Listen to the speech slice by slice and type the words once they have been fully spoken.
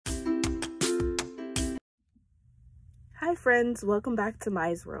Hi friends, welcome back to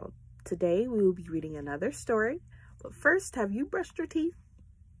Mai's World. Today we will be reading another story, but first, have you brushed your teeth?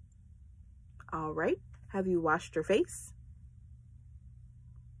 All right, have you washed your face?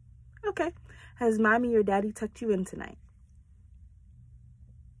 Okay, has mommy or daddy tucked you in tonight?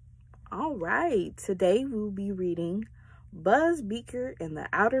 All right, today we will be reading Buzz, Beaker, and the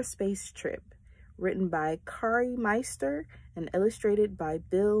Outer Space Trip, written by Cari Meister and illustrated by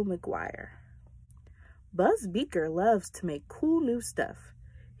McGuire. Buzz Beaker loves to make cool new stuff.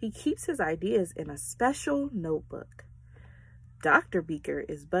 He keeps his ideas in a special notebook. Dr. Beaker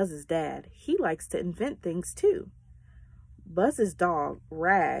is Buzz's dad. He likes to invent things too. Buzz's dog,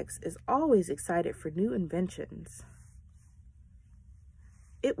 Rags, is always excited for new inventions.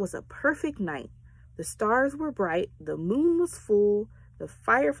 It was a perfect night. The stars were bright, the moon was full, the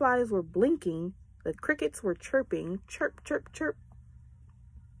fireflies were blinking, the crickets were chirping, chirp, chirp, chirp.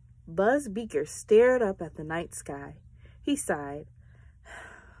 Buzz Beaker stared up at the night sky. He sighed.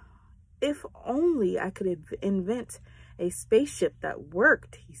 If only I could invent a spaceship that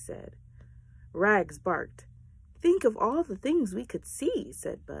worked, he said. Rags barked. Think of all the things we could see,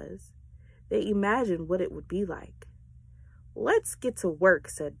 said Buzz. They imagined what it would be like. Let's get to work,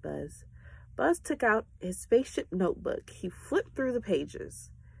 said Buzz. Buzz took out his spaceship notebook. He flipped through the pages.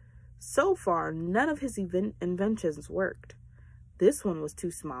 So far, none of his inventions worked. This one was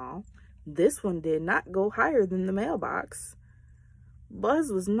too small. This one did not go higher than the mailbox.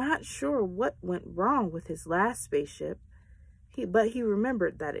 Buzz was not sure what went wrong with his last spaceship, but he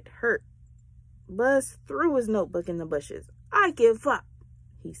remembered that it hurt. Buzz threw his notebook in the bushes. I give up,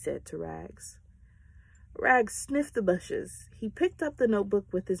 he said to Rags. Rags sniffed the bushes. He picked up the notebook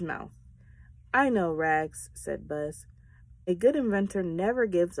with his mouth. I know, Rags, said Buzz. A good inventor never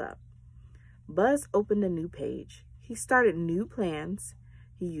gives up. Buzz opened a new page. He started new plans.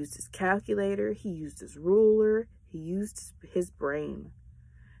 He used his calculator. He used his ruler. He used his brain.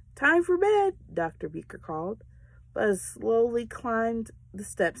 Time for bed, Dr. Beaker called. Buzz slowly climbed the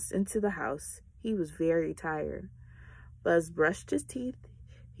steps into the house. He was very tired. Buzz brushed his teeth.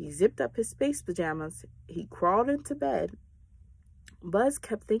 He zipped up his space pajamas. He crawled into bed. Buzz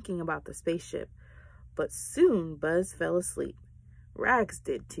kept thinking about the spaceship, but soon Buzz fell asleep. Rags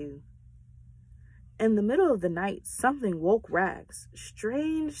did too. In the middle of the night, something woke Rags.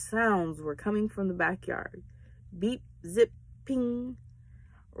 Strange sounds were coming from the backyard. Beep, zip, ping.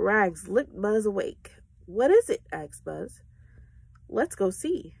 Rags licked Buzz awake. What is it? Asked Buzz. Let's go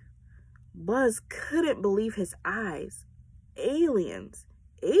see. Buzz couldn't believe his eyes. Aliens.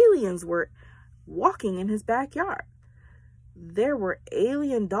 Aliens were walking in his backyard. There were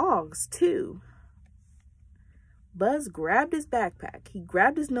alien dogs, too. Buzz grabbed his backpack. He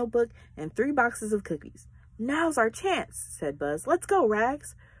grabbed his notebook and 3 boxes of cookies. Now's our chance, said Buzz. Let's go,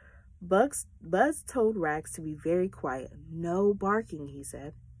 Rags. Buzz told Rags to be very quiet. No barking, he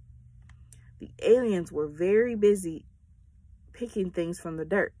said. The aliens were very busy picking things from the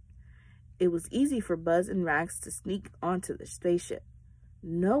dirt. It was easy for Buzz and Rags to sneak onto the spaceship.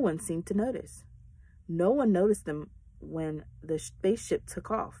 No one seemed to notice. No one noticed them when the spaceship took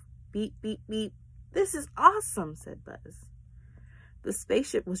off. Beep, beep, beep. This is awesome, said Buzz. The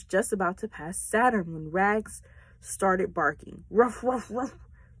spaceship was just about to pass Saturn when Rags started barking. Ruff, ruff, ruff.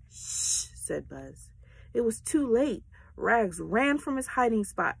 Shh, said Buzz. It was too late. Rags ran from his hiding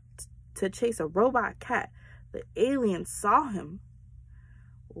spot to chase a robot cat. The aliens saw him.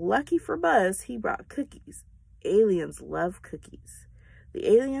 Lucky for Buzz, he brought cookies. Aliens love cookies. The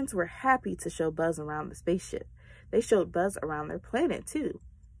aliens were happy to show Buzz around the spaceship. They showed Buzz around their planet, too.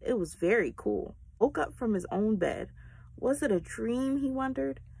 It was very cool. Woke up from his own bed. Was it a dream, he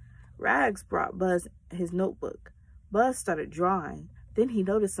wondered? Rags brought Buzz his notebook. Buzz started drawing. Then he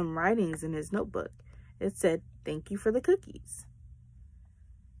noticed some writings in his notebook. It said, "Thank you for the cookies."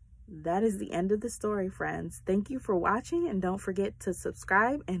 That is the end of the story, friends. Thank you for watching, and don't forget to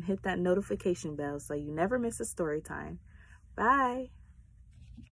subscribe and hit that notification bell so you never miss a story time. Bye.